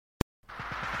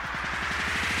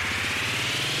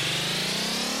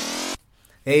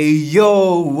Hey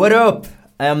yo, what up?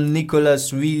 I am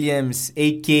Nicholas Williams,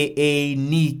 aka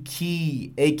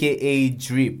Nikki, aka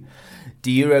Drip,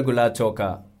 the irregular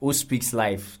talker who speaks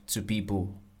life to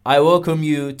people. I welcome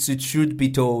you to Truth Be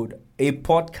Told, a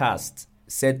podcast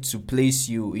set to place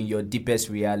you in your deepest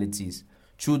realities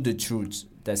through the truth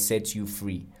that sets you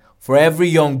free. For every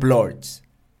young blood,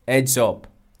 heads up,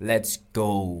 let's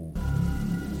go.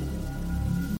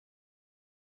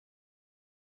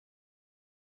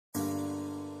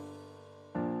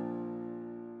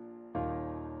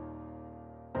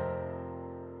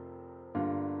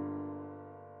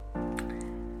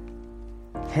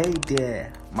 Hey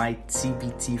there, my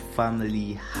TBT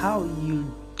family. How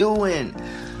you doing?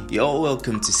 You're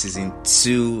welcome to season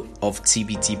 2 of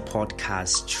TBT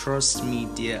podcast. Trust me,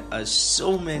 there are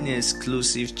so many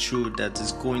exclusive truths that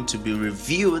is going to be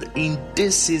revealed in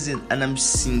this season, and I'm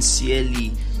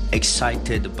sincerely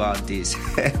excited about this.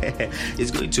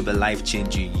 It's going to be life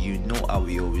changing. You know how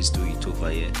we always do it over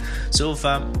here. So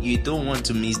fam, you don't want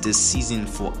to miss the season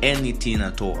for anything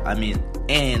at all. I mean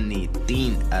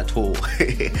anything at all.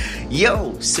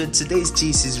 Yo, so today's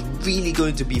gist is really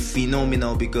going to be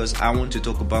phenomenal because I want to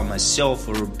talk about myself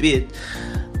for a bit.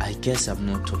 I guess I've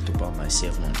not talked about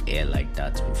myself on air like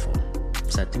that before,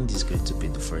 so I think this is going to be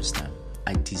the first time.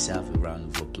 I deserve a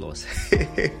round of applause.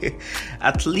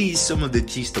 At least some of the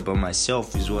gist about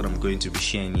myself is what I'm going to be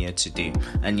sharing here today.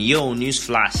 And yo,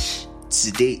 newsflash,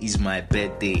 today is my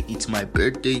birthday. It's my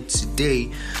birthday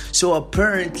today. So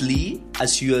apparently,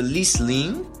 as you are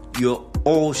listening, you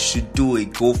all should do a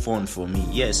GoFund for me.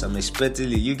 Yes, I'm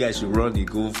expecting you guys should run a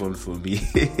GoFund for me.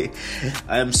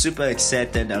 I am super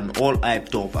excited and all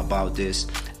hyped up about this.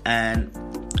 And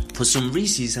for some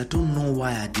reasons, I don't know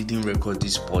why I didn't record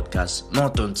this podcast.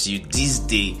 Not until this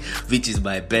day, which is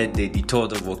my birthday, the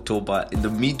 3rd of October, in the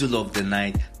middle of the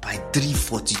night by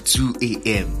 3:42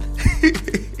 a.m.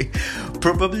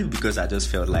 Probably because I just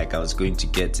felt like I was going to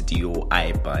get the whole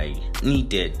hype I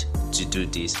needed to do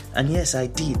this. And yes, I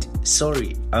did.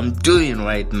 Sorry, I'm doing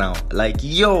right now. Like,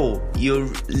 yo, you're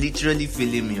literally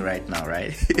feeling me right now,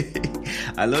 right?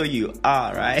 I know you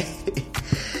are, right?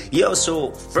 Yo,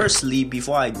 so firstly,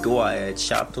 before I go ahead,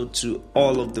 shout out to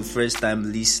all of the first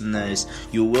time listeners.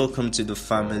 You're welcome to the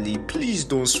family. Please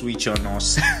don't switch on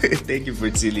us. Thank you for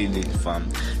tuning in, fam.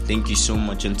 Thank you so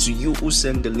much. And to you who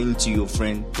send the link to your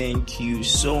friend, thank you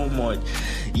so much.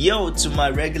 Yo, to my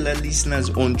regular listeners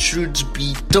on Truth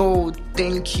Be Told,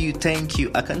 thank you.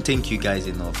 I can't thank you guys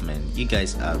enough, man. You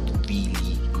guys are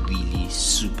really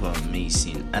super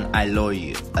amazing, and I love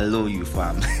you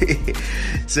fam.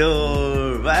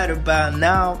 So right about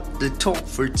now, the talk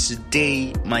for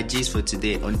today, my gist for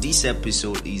today on this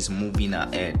episode is moving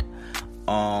ahead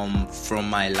from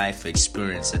my life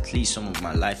experience, at least some of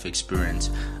my life experience.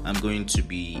 I'm going to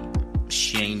be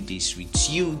sharing this with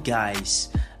you guys,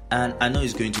 and I know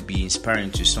it's going to be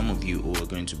inspiring to some of you who are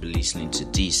going to be listening to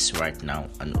this right now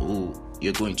and who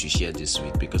you're going to share this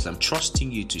with, because I'm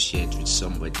trusting you to share it with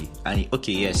somebody. And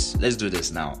okay, yes, let's do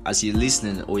this now. As you're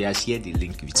listening, share the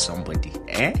link with somebody.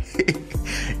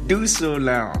 Do so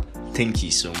now. Thank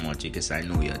you so much, because I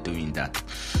know you're doing that.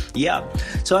 Yeah,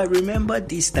 so I remember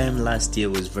this time last year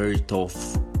was very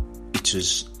tough. It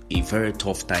was a very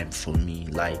tough time for me,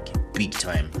 like big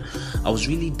time. I was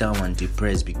really down and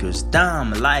depressed because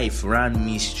damn, life ran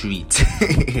me street.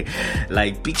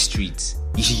 Like big streets.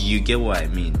 You get what I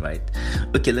mean, right?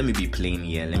 Okay, let me be plain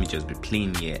here. Let me just be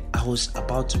plain here. I was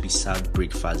about to be served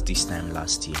breakfast this time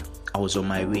last year. I was on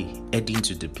my way heading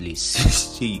to the place.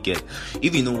 So you get,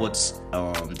 if you know what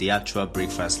the actual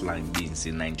breakfast line means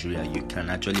in Nigeria, you can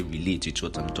actually relate to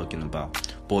what I'm talking about.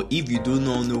 But if you do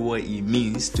not know what it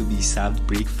means to be served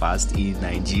breakfast in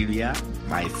Nigeria,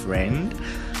 my friend,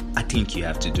 I think you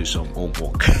have to do some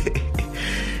homework.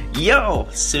 Yo,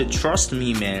 so trust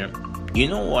me, man. You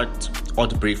know what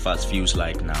hot breakfast feels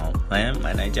like now?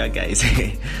 My Nigeria guys.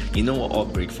 You know what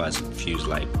hot breakfast feels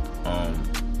like?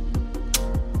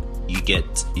 You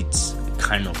get, it's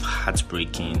kind of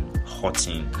heartbreaking,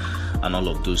 hurting, and all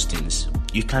of those things.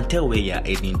 You can tell where you're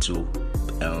heading to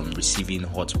receiving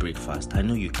hot breakfast. I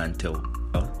know you can tell.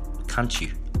 Can't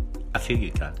you? I feel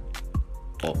you can.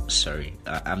 Oh, sorry.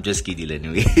 I'm just kidding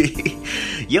anyway.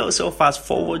 Yo, so fast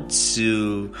forward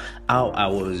to how I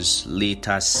was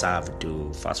later served.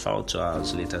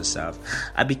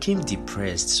 I became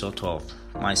depressed, sort of.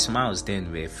 My smiles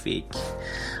then were fake.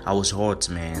 I was hot,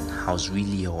 man. I was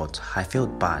really hot. I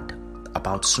felt bad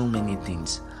about so many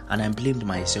things, and I blamed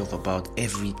myself about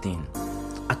everything.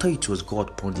 I thought it was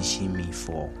God punishing me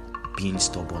for being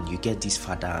stubborn. You get this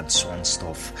father and son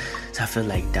stuff. So I felt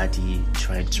like daddy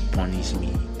trying to punish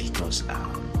me because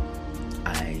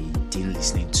I didn't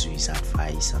listen to his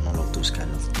advice and all of those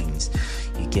kind of things.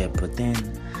 You get, but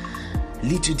then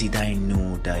little did I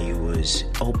know that he was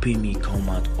helping me come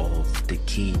out of the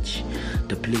cage,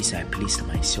 the place I placed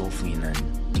myself in, and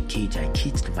the cage I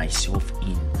caged myself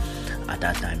in at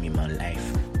that time in my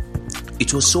life.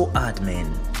 It was so hard,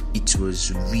 man. It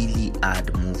was really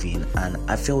hard moving, and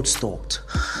I felt stuck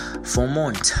for a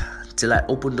month till I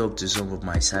opened up to some of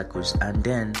my circles, and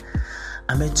then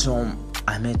I met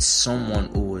someone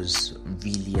who was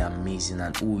really amazing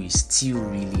and who is still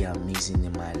really amazing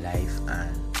in my life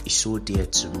and is so dear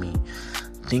to me.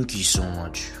 Thank you so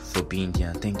much for being there,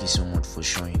 and thank you so much for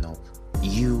showing up.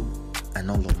 You and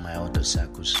all of my other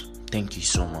circles, thank you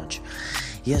so much.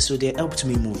 Yeah, so they helped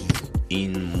me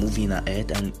moving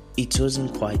ahead, and it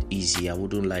wasn't quite easy. I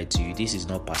wouldn't lie to you. This is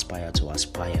not perspire to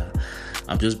aspire.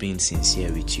 I'm just being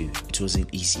sincere with you. It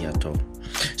wasn't easy at all.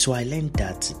 So I learned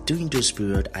that during those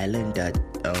period,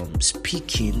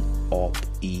 speaking up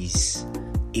is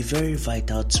a very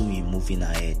vital tool in moving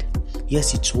ahead.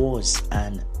 Yes, it was,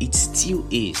 and it still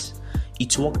is.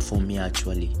 It worked for me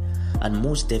actually, and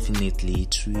most definitely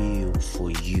it will for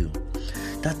you.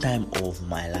 That time of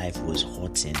my life was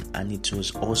hurting, and it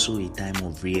was also a time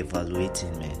of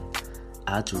reevaluating, man.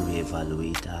 I had to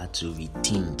reevaluate, I had to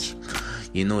rethink.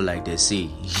 You know, like they say,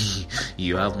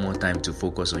 you have more time to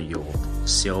focus on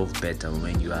yourself better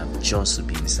when you have just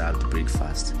been served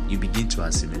breakfast. You begin to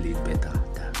assimilate better.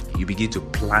 You begin to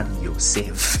plan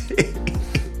yourself.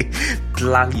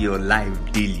 Plan your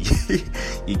life daily.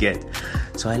 You get?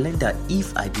 So I learned that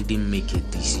if I didn't make a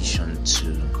decision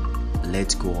to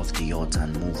let go of the yacht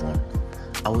and move on,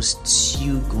 I was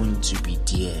still going to be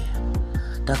there.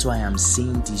 That's why I'm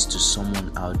saying this to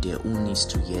someone out there who needs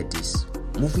to hear this.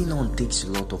 Moving on takes a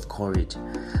lot of courage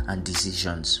and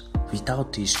decisions.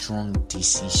 Without a strong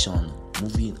decision,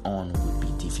 moving on would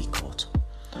be difficult.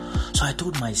 So I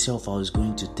told myself I was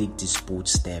going to take this bold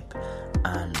step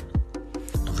and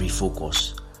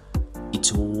refocus.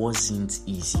 It wasn't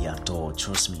easy at all.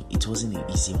 Trust me, it wasn't an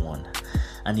easy one.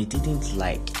 And it didn't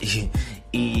like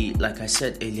I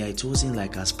said earlier, it wasn't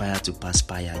like aspire to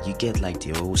perspire. You get, like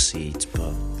they all say it,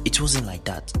 but it wasn't like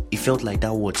that. It felt like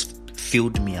that word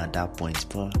failed me at that point,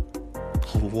 but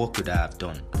what could I have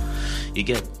done? You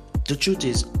get, the truth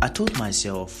is,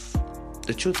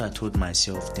 the truth I told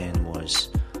myself then was,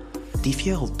 the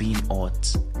fear of being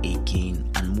hurt again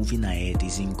and moving ahead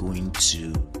isn't going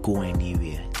to go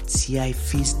anywhere. See, I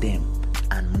faced them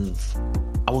and move.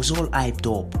 I was all hyped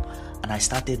up and I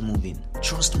started moving.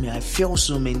 Trust me, I fell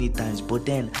so many times, but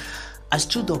then I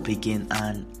stood up again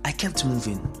and I kept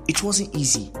moving. It wasn't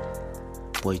easy,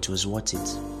 but it was worth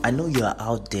it. I know you are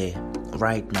out there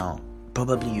right now.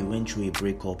 Probably you went through a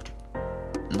breakup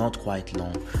not quite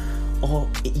long, or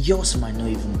yours might not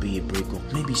even be a breakup.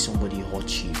 Maybe somebody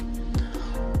hurt you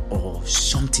or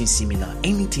something similar.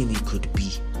 Anything it could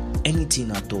be,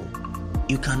 anything at all.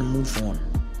 You can move on.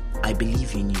 I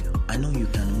believe in you. I know you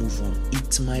can move on.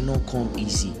 It might not come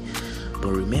easy, but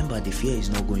remember, the fear is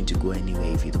not going to go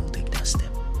anywhere if you don't take that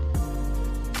step.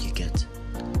 You get?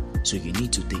 So you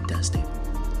need to take that step.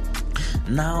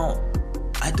 Now,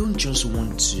 I don't just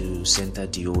want to center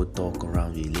the whole talk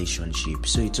around relationship,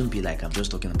 so it won't be like I'm just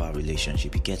talking about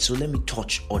relationship. You get? So let me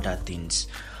touch other things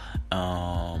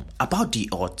about the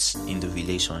odds in the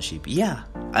relationship. Yeah,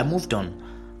 I moved on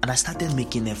and I started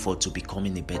making effort to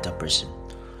becoming a better person.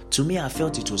 To me, I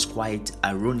felt it was quite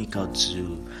ironical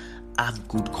to have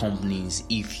good companies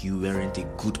if you weren't a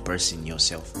good person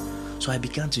yourself. So I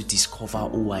began to discover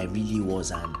who I really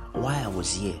was and why I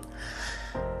was here.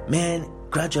 Man,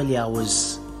 gradually I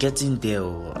was getting there.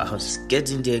 I was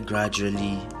getting there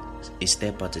gradually, a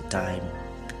step at a time,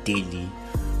 daily.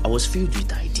 I was filled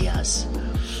with ideas,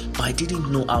 but I didn't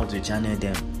know how to channel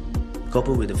them.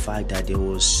 Coupled with the fact that there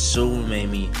were so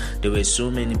many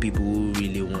people who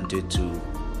really wanted to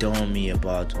tell me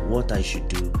about what I should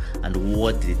do and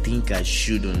what they think I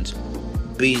shouldn't,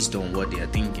 based on what they are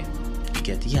thinking. You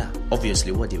get? Yeah,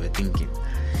 obviously what they were thinking.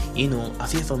 You know,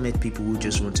 have you ever met people who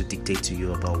just want to dictate to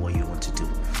you about what you want to do,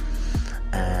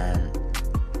 and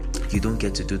you don't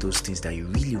get to do those things that you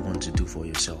really want to do for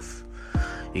yourself?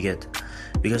 You get?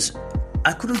 Because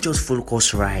I couldn't just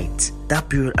focus right. That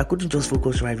period, I couldn't just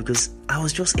focus right because I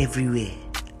was just everywhere.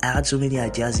 I had so many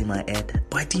ideas in my head,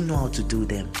 but I didn't know how to do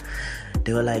them.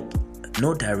 They were like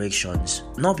no directions.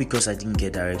 Not because I didn't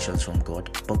get directions from God,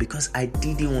 but because I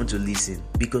didn't want to listen.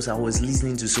 Because I was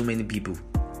listening to so many people,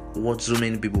 what so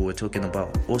many people were talking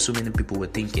about, what so many people were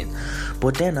thinking.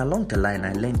 But then along the line,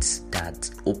 I learned that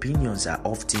opinions are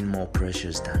often more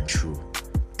precious than true.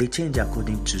 They change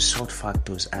according to short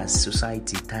factors as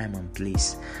society, time and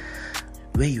place,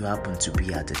 where you happen to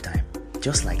be at the time.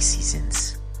 just like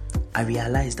seasons. I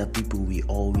realize that people will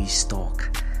always talk,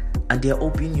 and their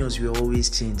opinions will always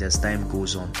change as time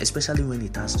goes on, especially when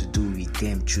it has to do with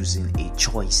them choosing a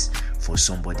choice for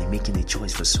somebody, making a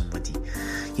choice for somebody.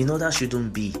 That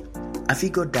shouldn't be. I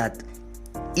figured that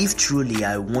if truly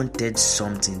I wanted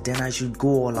something, then I should go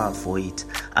all out for it,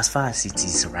 as far as it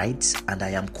is right and I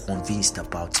am convinced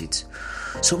about it.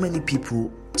 So many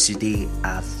people today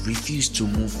have refused to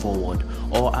move forward,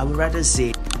 or I would rather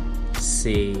say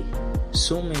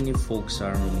so many folks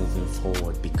are moving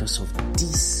forward because of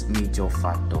this major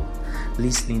factor: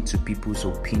 listening to people's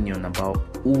opinion about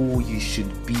who you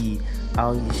should be,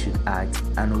 how you should act,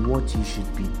 and what you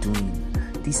should be doing.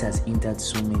 This has hindered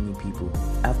so many people.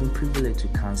 I've been privileged to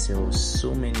counsel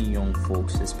so many young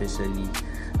folks, especially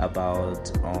about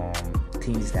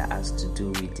things that has to do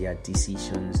with their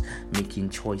decisions, making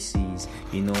choices.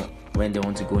 When they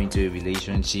want to go into a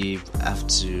relationship, have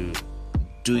to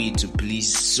do it to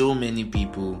please so many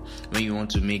people. When you want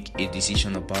to make a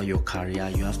decision about your career,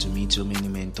 you have to meet so many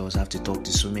mentors, have to talk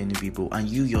to so many people, and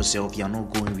you yourself, you're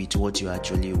not going with what you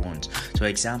actually want. So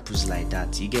examples like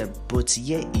that you get. But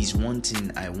here is one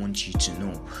thing I want you to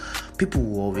know: people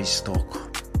will always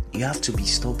talk. You have to be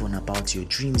stubborn about your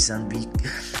dreams and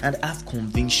have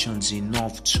convictions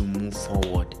enough to move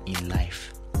forward in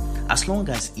life. As long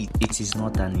as it is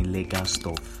not an illegal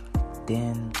stuff,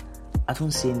 then I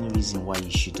don't see any reason why you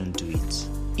shouldn't do it.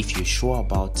 If you're sure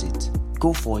about it,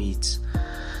 go for it.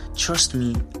 Trust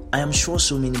me, I am sure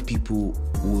so many people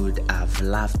would have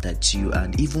laughed at you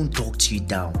and even talked you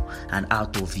down and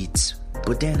out of it.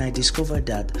 But then I discovered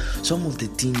that some of the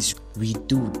things we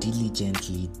do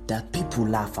diligently that people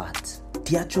laugh at,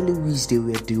 they actually wish they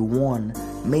were the one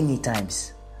many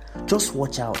times. Just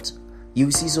watch out. You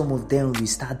will see some of them will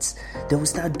start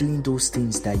doing those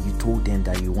things that you told them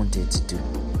that you wanted to do.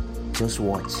 Just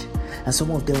watch. And some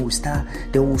of them will start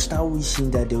wishing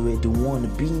that they were the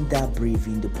one being that brave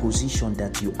in the position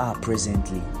that you are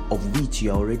presently, of which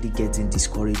you are already getting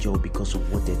discouraged of because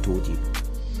of what they told you.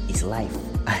 It's life.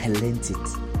 I learned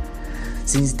it.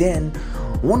 Since then,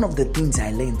 one of the things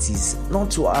I learned is not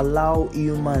to allow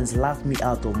humans laugh me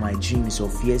out of my dreams or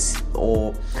fear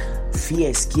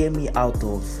scare me out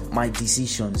of my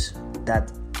decisions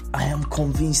that I am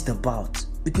convinced about,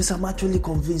 because I'm actually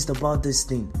convinced about this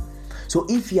thing. So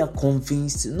if you are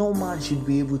convinced, no man should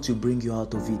be able to bring you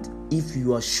out of it. If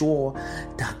you are sure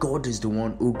that God is the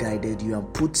one who guided you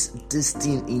and put this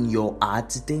thing in your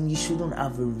heart, then you shouldn't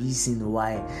have a reason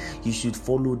why you should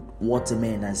follow what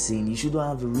men are saying. You shouldn't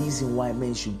have a reason why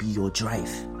men should be your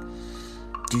drive.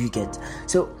 Do you get?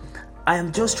 So I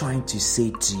am just trying to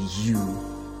say to you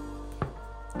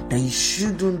that you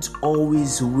shouldn't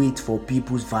always wait for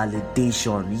people's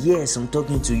validation. Yes, I'm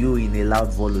talking to you in a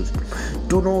loud volume.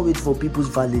 Do not wait for people's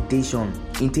validation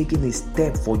in taking a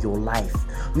step for your life,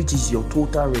 which is your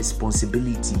total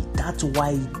responsibility. That's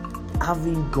why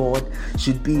having God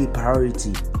should be a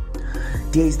priority.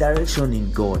 There is direction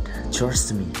in God,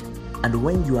 trust me. And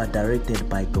when you are directed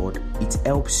by God, it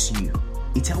helps you.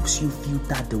 It helps you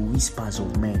filter the whispers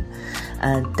of men.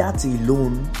 And that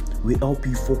alone will help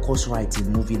you focus right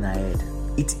in moving ahead.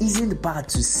 It isn't bad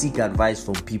to seek advice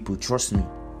from people, trust me.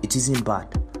 It isn't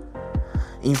bad.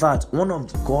 In fact, one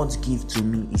of God's gifts to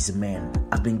me is men.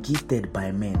 I've been gifted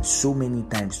by men so many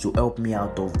times to help me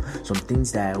out of some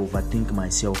things that I overthink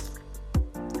myself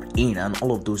in and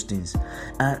all of those things.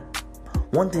 And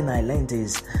one thing I learned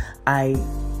is I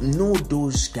know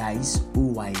those guys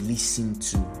who I listen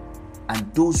to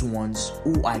and those ones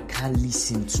who I can't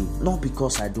listen to, not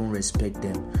because I don't respect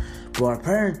them, but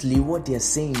apparently what they're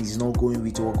saying is not going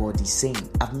with what God is saying.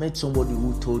 I've met somebody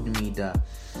who told me that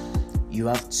you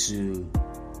have to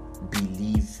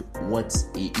believe what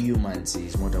a human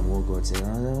says more than what God says.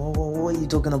 What are you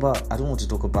talking about? I don't want to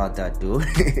talk about that though.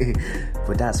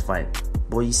 But that's fine.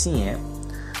 But you see,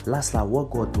 last what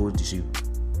God told you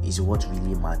is what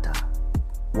really matter.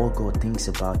 What God thinks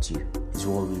about you is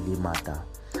what really matter.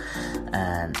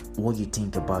 And what you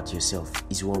think about yourself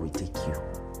is what will take you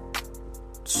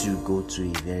to go to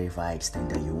a very far extent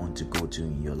that you want to go to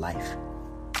in your life.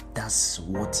 That's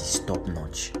what is top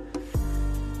notch.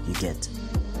 You get?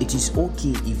 It is okay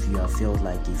if you have felt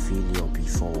like a failure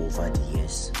before over the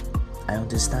years. I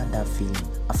understand that feeling.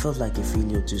 I felt like a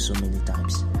failure too so many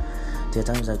times. There are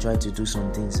times I try to do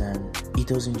some things and it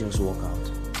doesn't just work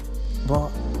out.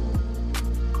 But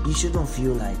you shouldn't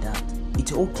feel like that.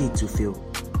 It's okay to fail,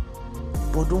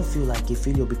 but don't feel like a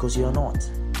failure because you're not.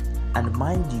 And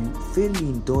mind you,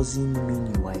 failing doesn't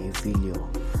mean you are a failure.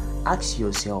 Ask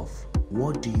yourself,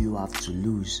 what do you have to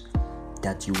lose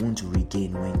that you won't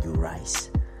regain when you rise?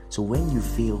 So when you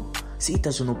fail, See it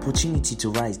as an opportunity to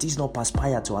rise. This is not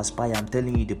aspire to aspire. I'm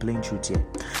telling you the plain truth here.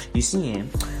 You see,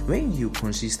 when you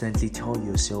consistently tell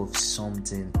yourself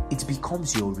something, it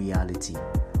becomes your reality.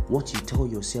 What you tell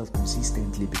yourself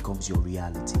consistently becomes your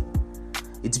reality.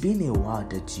 It's been a while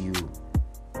that you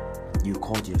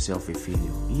called yourself a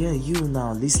failure. Yeah, you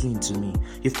now listening to me,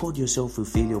 you've called yourself a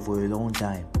failure for a long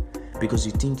time because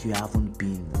you think you haven't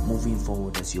been moving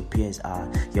forward as your peers are.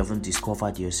 You haven't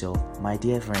discovered yourself. My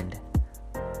dear friend,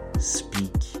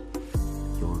 speak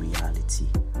your reality.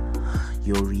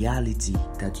 Your reality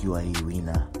that you are a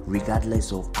winner,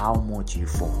 regardless of how much you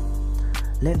fall.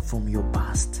 Learn from your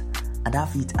past and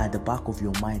have it at the back of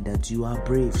your mind that you are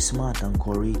brave, smart, and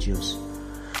courageous.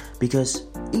 Because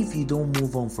if you don't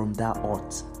move on from that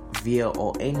hurt, fear,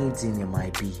 or anything it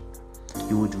might be,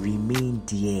 you would remain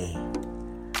there.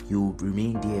 You would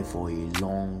remain there for a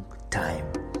long time.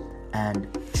 And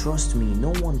trust me,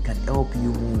 no one can help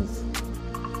you move.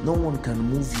 No one can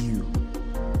move you.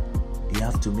 You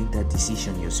have to make that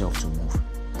decision yourself to move.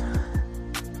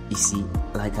 You see,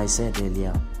 like I said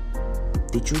earlier,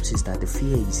 the truth is that the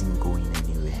fear isn't going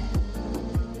anywhere.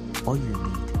 All you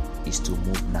need is to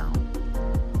move now.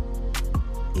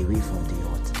 Away from the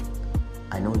hurt.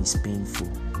 I know it's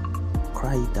painful.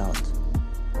 Cry it out.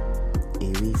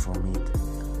 Away from it.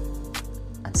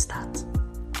 And start.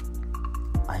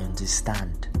 I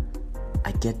understand.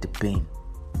 I get the pain.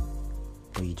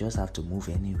 But you just have to move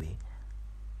anyway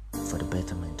for the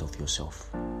betterment of yourself.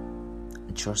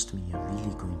 And trust me, you're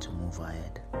really going to move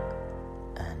ahead.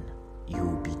 And you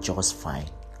will be just fine.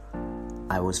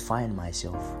 I was fine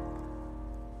myself.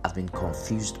 I've been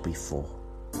confused before.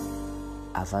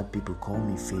 I've had people call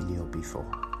me failure before.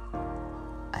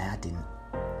 I had a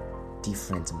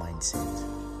different mindset.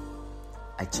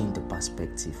 I changed the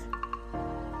perspective.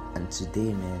 And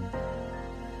today, man,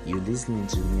 you're listening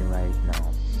to me right now.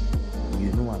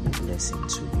 You know I'm a blessing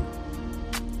to you.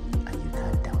 And you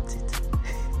can't doubt it.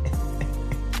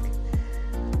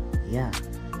 Yeah.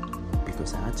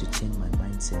 Because I had to change my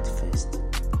mindset first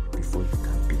before you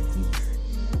can believe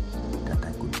that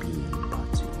I could be an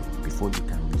impact to you. Before you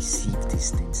can receive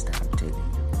these things that I'm telling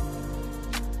you.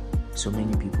 So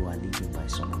many people are living by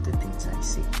some of the things I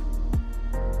say.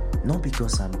 Not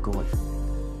because I'm God,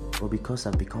 but because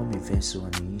I've become a vessel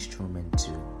and an instrument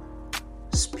to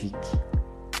speak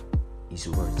His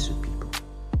word to people.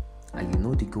 And you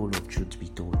know the goal of truth be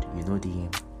told. You know the aim.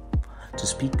 To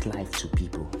speak life to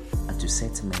people and to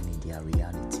set men in their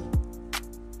reality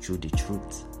through the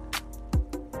truth.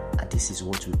 And this is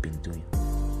what we've been doing.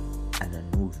 And I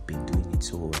know we've been doing it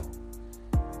so well.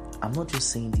 I'm not just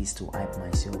saying this to hype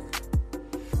myself.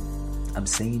 I'm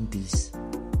saying this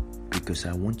because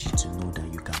I want you to know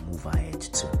that you can move ahead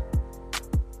too.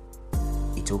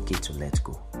 It's okay to let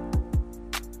go.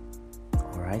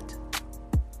 Alright?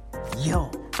 Yo!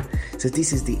 So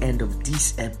this is the end of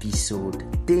this episode.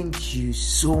 Thank you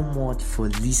so much for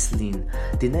listening.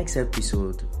 The next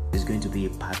episode is going to be a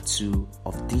part 2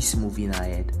 of this moving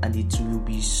ahead, and it will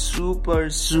be super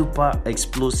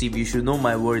explosive. You should know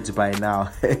my words by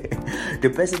now. The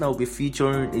person I'll be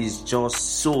featuring is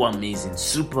just so amazing,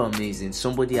 super amazing,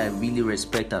 somebody I really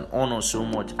respect and honor so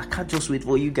much. I can't just wait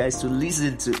for you guys to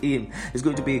listen to him. It's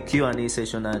going to be a Q&A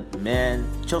session, and man,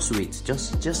 just wait,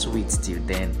 just wait till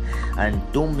then, and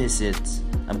don't miss it.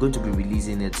 I'm going to be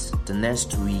releasing it the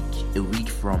next week, a week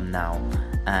from now,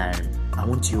 and I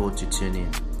want you all to tune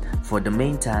in. For the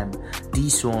meantime,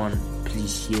 this one,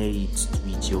 please share it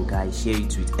with your guys, share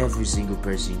it with every single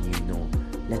person you know.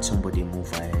 Let somebody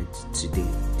move ahead today.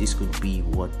 This could be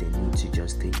what they need to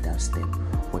just take that step,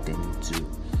 what they need to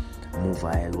move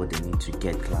ahead, what they need to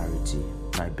get clarity.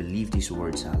 I believe these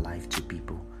words are life to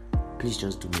people. Please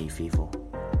just do me a favor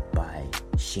by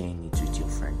sharing it with your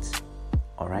friends.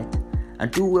 Alright?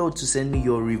 And do well to send me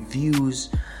your reviews.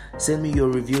 Send me your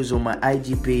reviews on my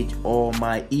IG page or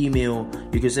my email.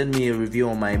 You can send me a review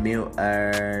on my mail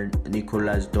at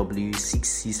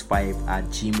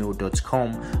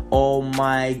nicholasw665@gmail.com or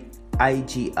my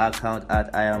IG account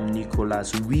at I am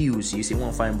Nicholas Wheels. You see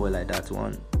one fine boy like that,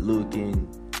 one looking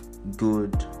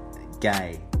good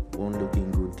guy. One looking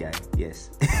good guy, yes.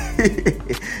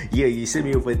 Yeah, you see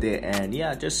me over there, and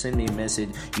yeah, just send me a message.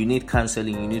 You need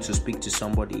counseling, you need to speak to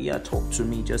somebody, yeah, talk to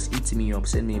me, just hit me up,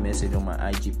 send me a message on my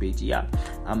IG page. Yeah,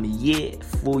 I'm here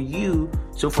for you.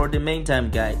 So for the meantime,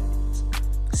 guys,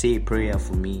 say a prayer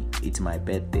for me. It's my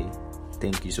birthday.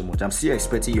 Thank you so much. I'm still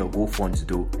expecting your GoFunds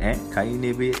though. Can you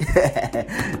name it?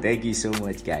 Thank you so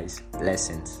much, guys.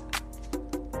 Blessings.